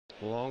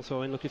Long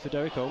throw in looking for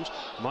Derek Holmes.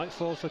 Might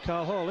fall for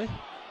Carl Hawley.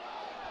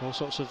 All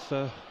sorts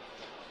of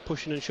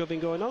pushing and shoving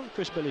going on.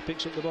 Chris Billy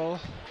picks up the ball.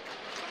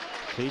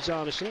 Feeds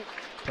Arneson.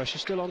 Pressure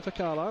still on for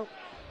Carlisle.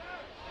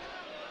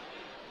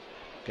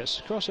 Gets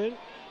the cross in.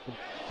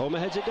 Homer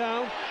heads it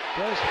down.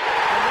 There's an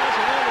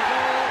early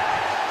goal.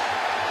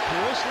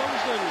 Chris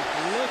Lumsden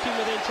lurking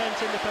with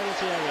intent in the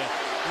penalty area.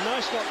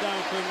 Nice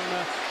knockdown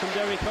from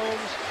Derek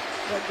Holmes.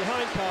 Went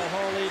behind Carl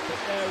Hawley, but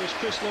there is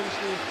Chris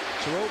Lumsden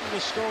to open the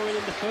scoring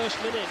in the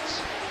first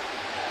minutes.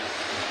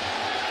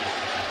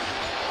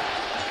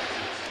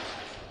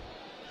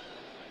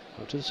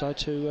 Up to the side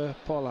to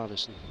Paul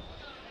Arneson.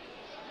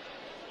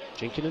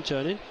 Jinking and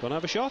turning. Gonna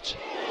have a shot.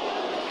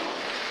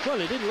 Well,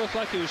 it didn't look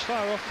like he was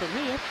far off from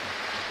here.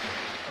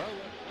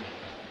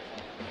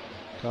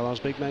 Carlisle's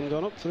big men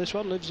gone up for this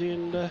one. Livesey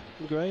and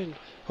Gray, and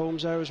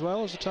Holmes there as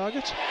well as the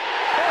target. Oh,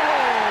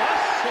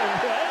 that's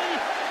away!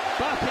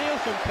 Back heel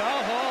from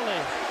Carl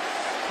Hawley.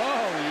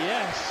 Oh,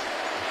 yes.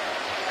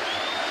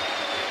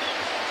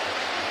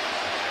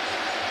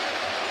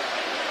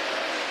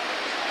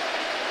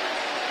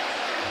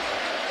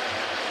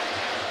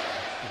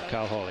 And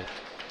Carl Hawley.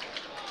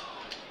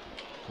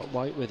 Got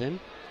White with him.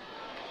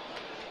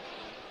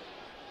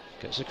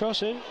 Gets the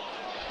cross in.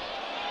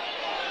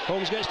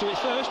 Holmes gets to it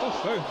first. Oh,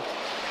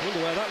 I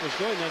wonder where that was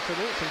going then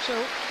from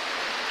Silk.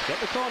 Get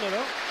the corner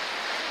though.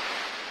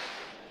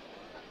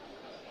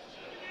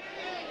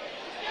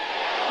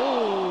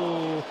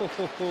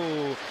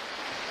 Oh,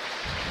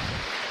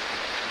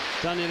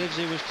 Danny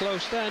Livesey was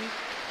close then.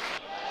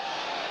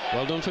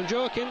 Well done from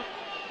Joakim.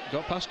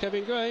 Got past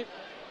Kevin Gray.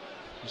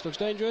 This looks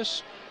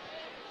dangerous.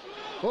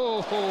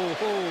 Oh,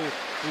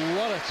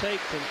 what a take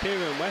from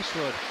Kieran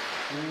Westwood.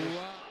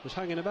 Was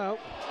hanging about.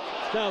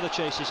 Now the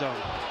chase is on.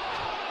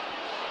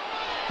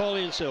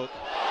 Hawley and Silk.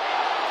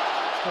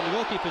 And the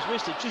goalkeeper's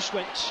missed it. Just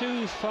went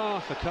too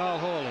far for Carl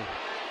Hawley.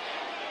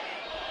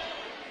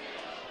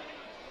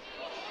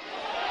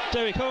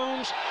 Derek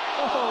Holmes.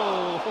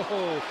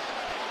 Oh.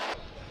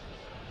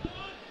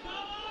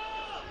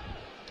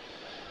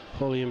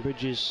 Hawley and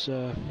Bridges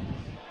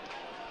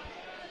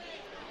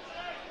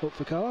up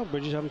for Carlisle.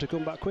 Bridges having to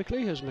come back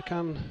quickly as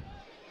McCann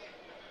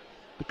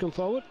would come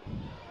forward.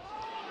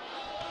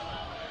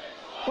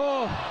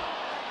 Oh,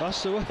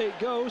 that's the way it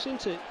goes,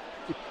 isn't it?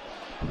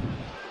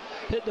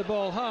 Hit the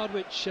ball hard,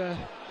 which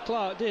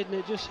Clark did, and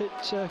it just hit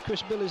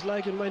Chris Billy's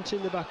leg and went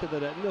in the back of the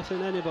net.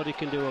 Nothing anybody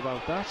can do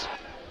about that.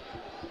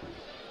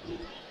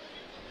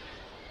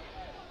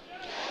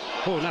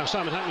 Oh, now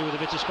Simon Hackney with a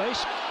bit of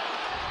space.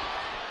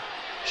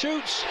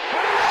 Shoots.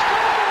 And he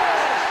scores!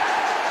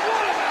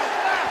 What about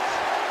that?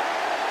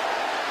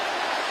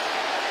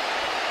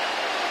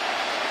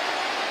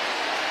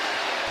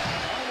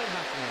 Simon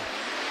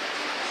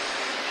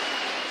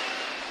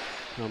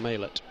Hackney. Now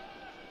Maylett.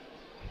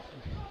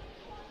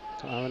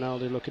 Aaron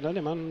Aldi looking at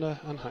him and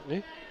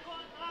Hackney.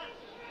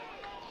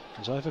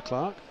 Inside for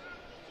Clark.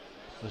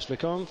 Leslie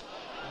Conf.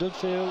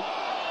 Dudfield.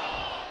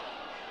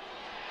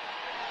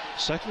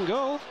 Second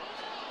goal.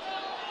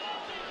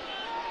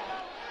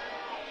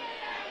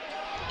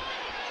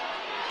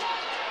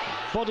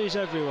 Bodies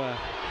everywhere.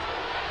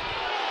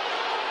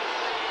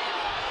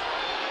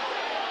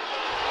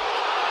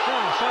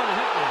 Now Simon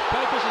Hackney.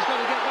 Purpose has got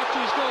to get back to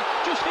his goal.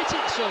 Just hit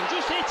it, son.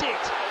 Just hit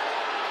it.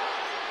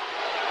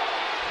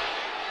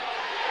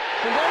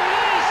 And there it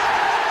is!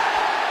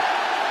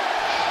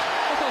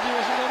 I thought he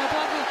wasn't going to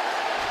battle.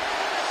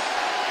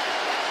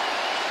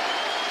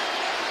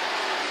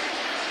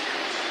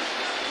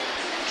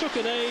 Took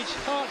an age,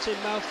 hearts in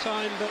mouth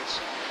time, but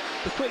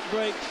the quick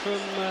break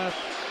from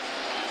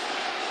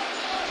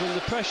the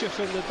pressure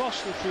from the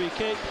Boston free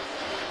kick.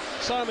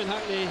 Simon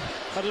Hackney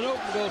had an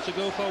open goal to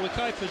go for with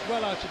Kuipers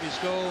well out of his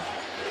goal.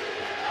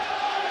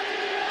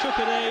 Took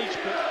an age,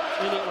 but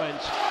in it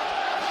went.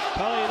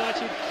 Carlisle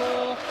United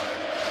 4.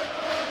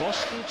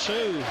 Boston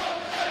 2.